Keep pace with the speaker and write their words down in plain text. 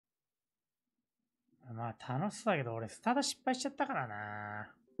まあ楽しそうだけど、俺スタート失敗しちゃったからな。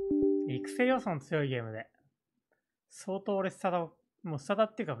育成要素の強いゲームで。相当俺スタダ、もうスタダ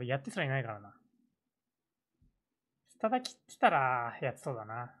っていうかやってすらいないからな。スタダ切ってたらやってそうだ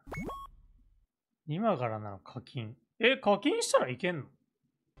な。今からなの課金。課金したらいけんの？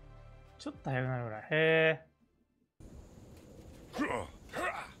ちょっと早くなるぐらい。へえ。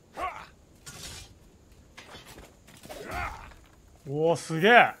おお、すげ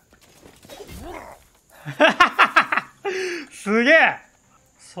えすげえ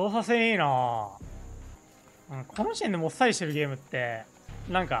操作性いいなぁ。この時点でもっさりしてるゲームって、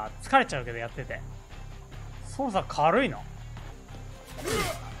なんか疲れちゃうけどやってて。操作軽いの。は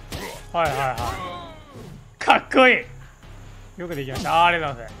いはいはい。かっこいい。よくできました。ありが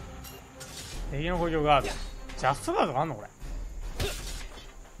とうございます。敵の攻撃ガード。ジャストガードがあんのこれ。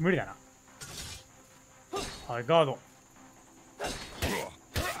無理だな。はい、ガード。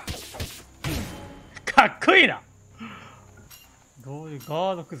かっこいいな。どういう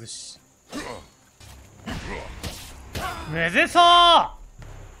ガード崩し。むずそう。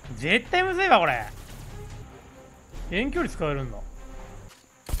絶対むずいわこれ。遠距離使えるんだ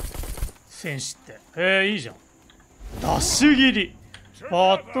戦士って。いいじゃん。ダッシュ切り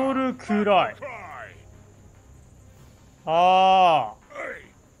バトルクライ。集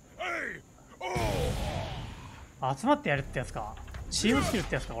まってやるってやつか。チームスキルっ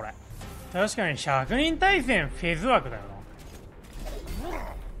てやつかこれ。確かに100人対戦フェズ枠だよ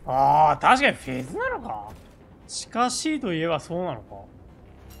な。確かにフェズなのか。近しいといえばそうなのか。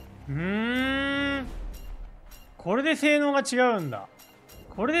これで性能が違うんだ。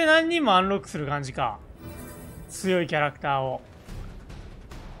これで何人もアンロックする感じか。強いキャラクターを。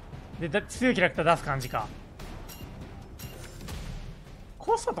で、強いキャラクター出す感じか。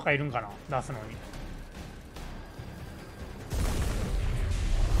コストとかいるんかな出すのに。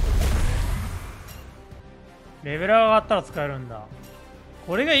レベル上がったら使えるんだ。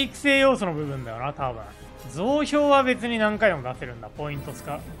これが育成要素の部分だよな、多分。増票は別に何回でも出せるんだ。ポイント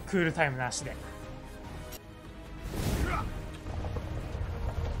クールタイムなしで。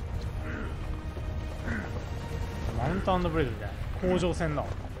マウント&ブレードみたいな。工場戦だ。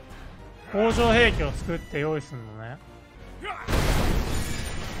工場兵器を作って用意するのね。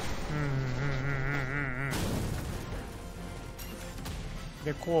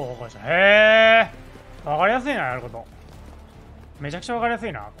で、こう保護者。へえ。わかりやすいな、やること。めちゃくちゃわかりやす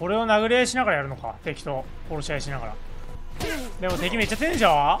いな。これを殴り合いしながらやるのか。敵と殺し合いしながら。でも敵めっちゃ強いんでし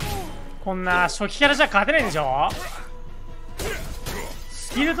ょ。こんな初期キャラじゃ勝てないんでしょ。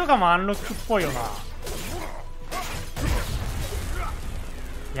スキルとかもアンロックっぽいよな。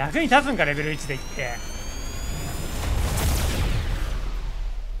役に立つんかレベル1でいって。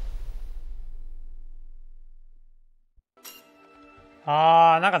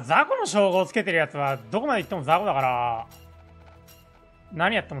なんか雑魚の称号をつけてるやつはどこまで行っても雑魚だから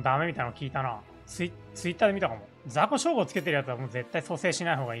何やってもダメみたいなの聞いたな。ツイッターで見たかも。雑魚称号つけてるやつはもう絶対蘇生し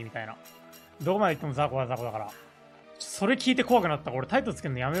ない方がいいみたいな。どこまで行っても雑魚は雑魚だから。それ聞いて怖くなったから俺タイトルつけ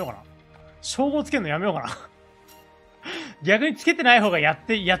るのやめようかな。称号つけるのやめようかな。逆につけてない方がやっ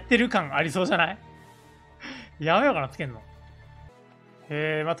てる感ありそうじゃない？やめようかな、つけんの。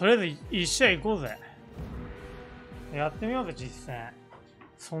まあとりあえず一試合行こうぜ。やってみようぜ、実戦。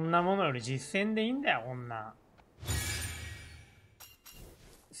そんなものより実践でいいんだよ、こんな。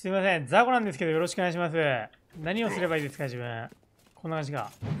すいません、雑魚なんですけどよろしくお願いします。何をすればいいですか、自分。こんな感じ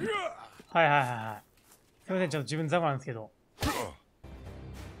か。はいはいはいはい。すいません、ちょっと自分雑魚なんですけど。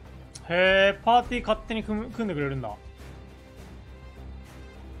パーティー勝手に組んでくれるんだ。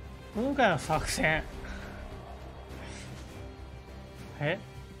今回の作戦。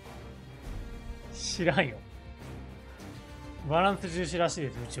知らんよ。バランス重視らしい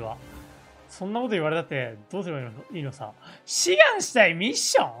です、うちは。そんなこと言われたって、どうすればいいのさ。志願したいミッ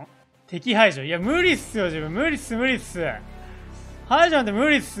ション？敵排除。いや、無理っすよ、自分。無理っす。排除なんて無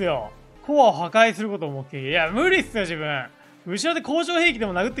理っすよ。コアを破壊することを目的。いや、無理っすよ、自分。後ろで工場兵器で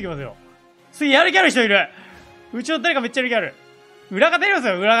も殴ってきますよ。次、やる気ある人いる。うちの誰かめっちゃやる気ある。裏方やります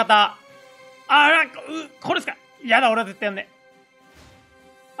よ、裏方。これですか。やだ、俺は絶対やんね。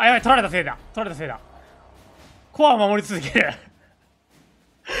やばい、取られたせいだ。コアを守り続ける。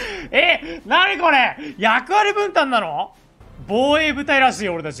なにこれ役割分担なの？防衛部隊らしい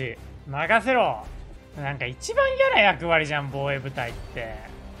よ、俺たち。任せろ。なんか一番嫌な役割じゃん、防衛部隊って。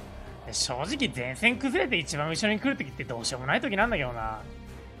正直前線崩れて一番後ろに来るときってどうしようもないときなんだけどな。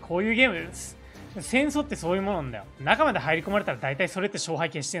こういうゲームです。戦争ってそういうものなんだよ。中まで入り込まれたら大体それって勝敗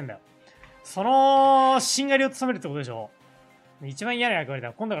決してんだよ。そのしんがりを務めるってことでしょ。一番嫌な役割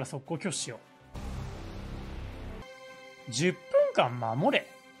だ。今度から速攻拒否しよう。10分間守れ。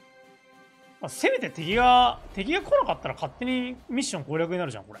せめて敵が来なかったら勝手にミッション攻略にな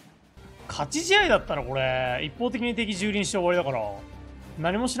るじゃん、これ。勝ち試合だったらこれ、一方的に敵蹂躙して終わりだから、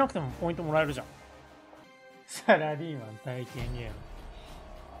何もしなくてもポイントもらえるじゃん。サラリーマン体験ゲーム。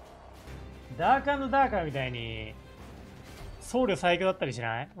ダーク&ダーカーみたいに、僧侶最強だったりし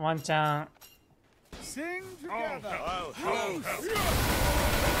ない？ワンチャン。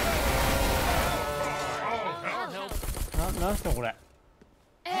なんすかこれ。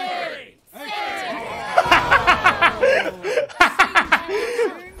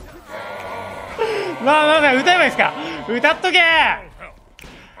なんか歌えばいいですか？歌っとけ！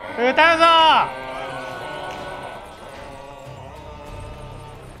歌うぞ！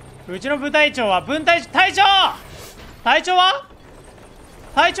うちの部隊長は隊長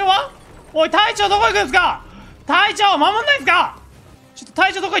はおい、隊長どこ行くんですか？隊長守んないんですか？ちょっと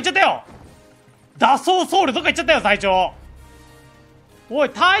隊長どこ行っちゃったよ。脱走僧侶どこ行っちゃったよ、隊長。おい、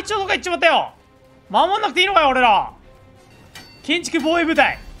隊長どこ行っちまったよ。守んなくていいのかよ、俺ら。建築防衛部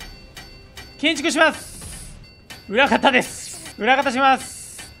隊建築します。裏方です。裏方しま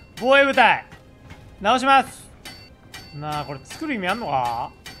す。防衛部隊直します。なあ、これ作る意味あんの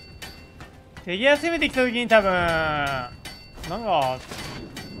か？敵が攻めてきた時に多分なんか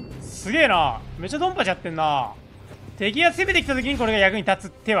すげえな、めっちゃドンパチやってんな。敵が攻めてきた時にこれが役に立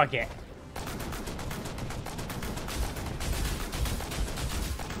つってわけ。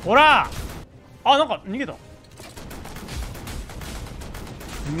ほら、あ、なんか逃げた。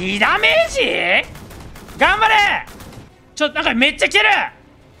2ダメージ？頑張れ！なんかめっちゃ来てる！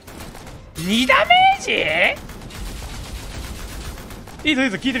 2 ダメージ？いいぞ、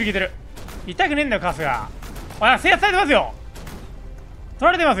効いてる。痛くねえんだよ、カスが。あ、制圧されてますよ。取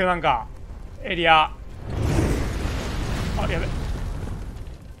られてますよ、なんかエリア。あ、や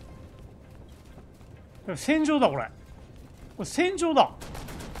べ。戦場だ、これ戦場だ。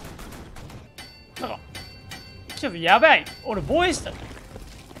なんかちょっとやばい。俺防衛した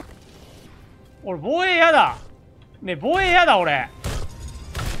俺防衛やだね。防衛やだ俺。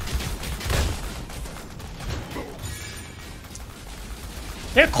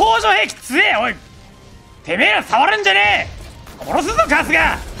工場兵器強え。おい、てめえら触るんじゃねえ。殺すぞカス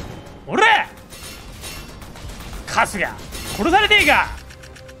が。俺カスが殺されていいか。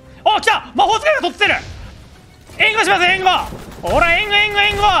お、来た。魔法使いが取ってる。援護します、援護。ほら、援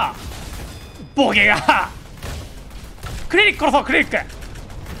護ボケが。クリリック殺そう、クリリック。や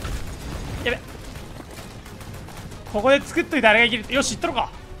べ、ここで作っといてあれが生きる。よし、いっとるか。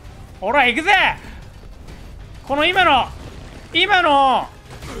ほら、行くぜ。この今の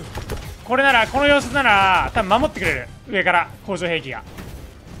これなら、この様子なら多分守ってくれる。上から工場兵器が。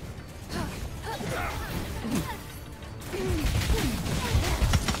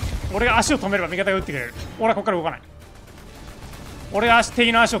俺が足を止めれば味方が撃ってくれる。俺はここから動かない。俺が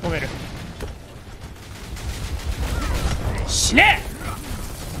敵の足を止める。死ね！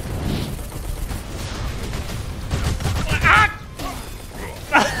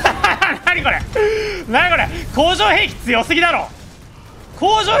何これ工場兵器強すぎだろ。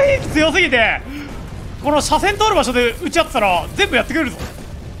工場兵器強すぎて、この車線通る場所で撃ち合ってたら全部やってくれるぞ。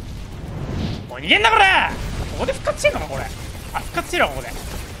もう逃げんなこれ。ここで復活してんのかこれ。あ、復活してるわここで。い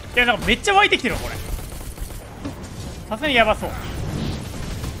や、なんかめっちゃ湧いてきてるわこれ。さすがにやばそう。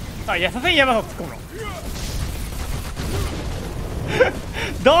あ、いや、さすがにやばそう。突っ込むの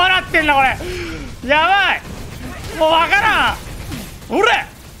どうなってんだこれ。やばい、もうわからん。おれ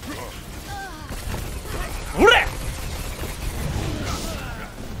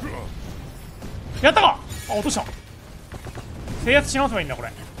やったか。あ、落とした。制圧し直せばいいんだこれ。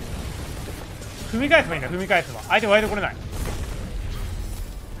踏み返せばいいんだ。相手ワイド来れない。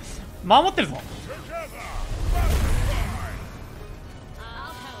守ってるぞ。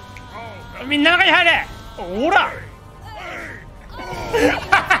みんな中に入れ。おら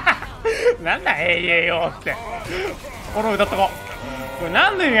なんだえいえいよって。この歌っとこ。これ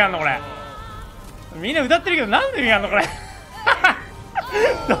何の意味あんのこれ。みんな歌ってるけど何の意味あんのこれ。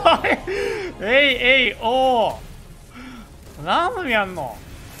どうえいおー、何の意味あんの。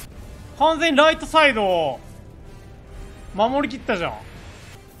完全にライトサイドを守りきったじゃん。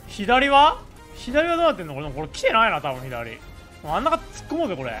左はどうなってんのこれ。これ来てないな多分左。あん中突っ込もう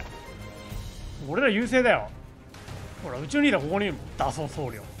ぜこれ。俺ら優勢だよ。ほら、うちのリーダーここにいるもん。脱走僧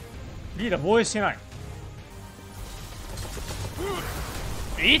侶リーダー防衛してない。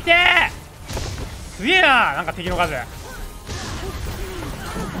いてー、すげえな。なんか敵の数。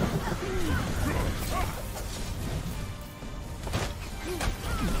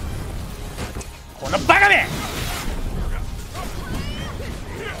このバカめ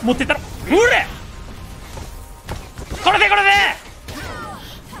持ってったらうれ殺せ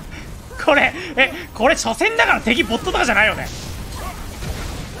これ初戦だから敵ボットとかじゃないよね。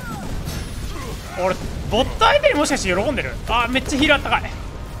俺ボット相手にもしかして喜んでる。あーめっちゃヒールあったかい。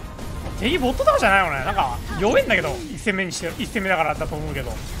敵ボットとかじゃないよね。なんか弱いんだけど、1戦目だからだと思うけ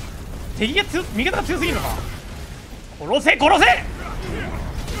ど、味方が強すぎるのか。殺せ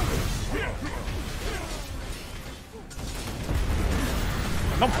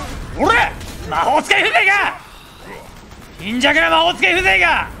俺魔法使い風情が貧弱な魔法使い風情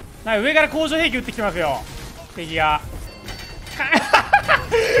がなんか上から工場兵器撃ってきてますよ敵が。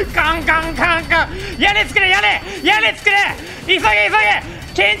カン屋根作れ急げ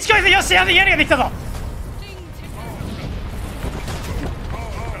建築工事。よし屋根ができたぞ。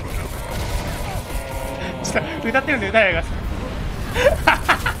ちょっと歌ってるんで歌います。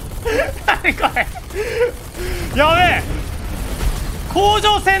何これやべえ工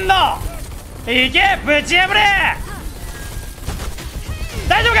場戦だ。いけぶち破れ。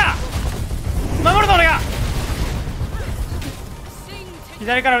大丈夫か守るぞ俺が。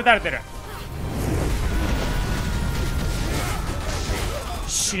左から撃たれてる。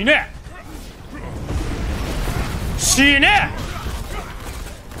死ね死ね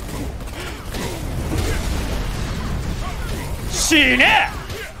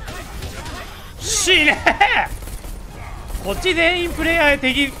こっち全員プレイヤー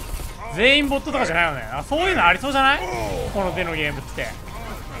で敵全員ボットとかじゃないよね。あ、そういうのありそうじゃない？この手のゲームって。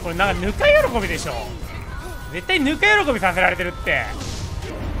これなんかぬか喜びでしょ。絶対ぬか喜びさせられてるって。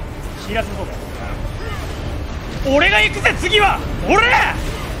ヒラスそうだよ。俺が行くぜ次は。俺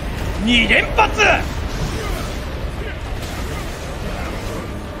2連発。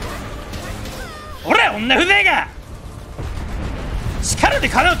俺女風情が力で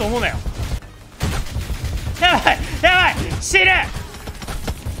叶うと思うなよ。やばい死ぬ。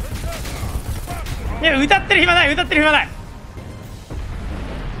いや歌ってる暇ない。次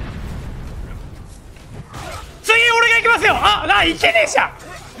俺が行きますよ。いけねえじゃん。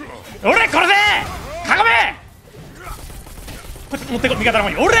俺殺せ囲め。こっち持ってこ味方の方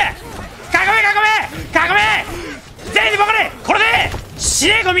に。俺囲め全員でバカれ。これで死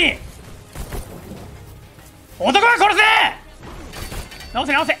ねゴミ。男は殺せ。直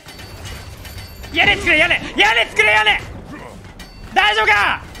せ屋根作れ大丈夫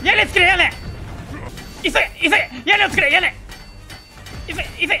か。屋根作れ急げ屋根を作れ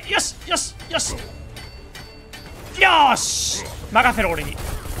急げよし任せろ俺に。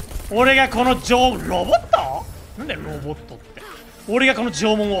俺がこのロボットなんだよロボットって。俺がこの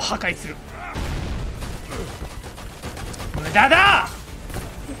縄文を破壊する。無駄だ。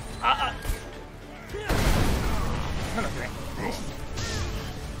なんだっけ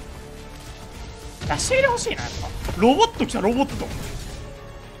出し入れ欲しいな。やっぱロボット来た。ロボット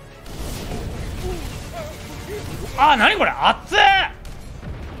何これ熱っ。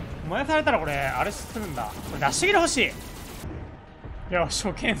燃やされたらこれあれするんだ。これ出し入れ欲しい。いや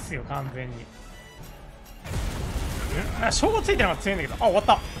初見っすよ完全に。称号ついてるのが強いんだけど。終わっ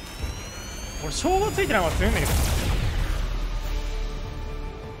た。俺称号ついてるのが強いんだけど。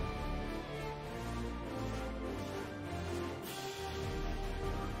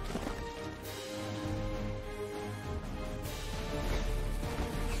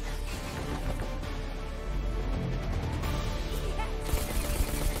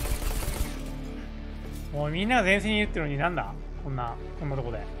もうみんなが前線にいるってのになんだこんなと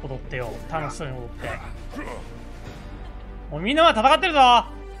こで踊ってよ。楽しそうに踊って。もうみんなは戦ってるぞ。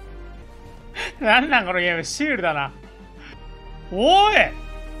なんこのゲームシュールだな。おい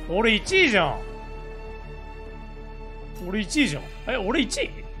俺1位じゃん。俺1位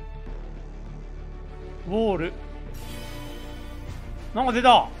ウォールなんか出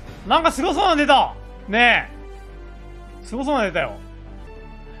た。なんかすごそうなの出たねえ。すごそうなの出たよ。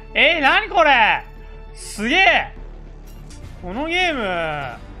なにこれすげえ。このゲー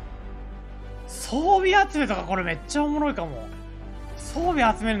ム装備集めとかこれめっちゃおもろいかも。装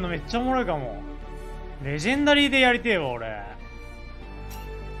備集めるのめっちゃおもろいかも。レジェンダリーでやりてえわ俺。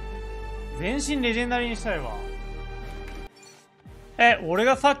全身レジェンダリーにしたいわ。俺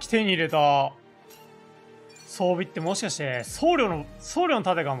がさっき手に入れた装備ってもしかして僧侶の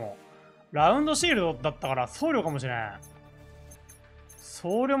盾かも。ラウンドシールドだったから僧侶かもしれん。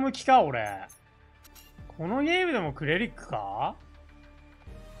僧侶向きか俺。このゲームでもクレリックか。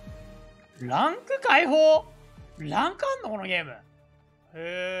ランク解放。ランクあんのこのゲーム。へ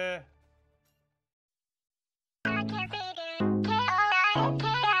え。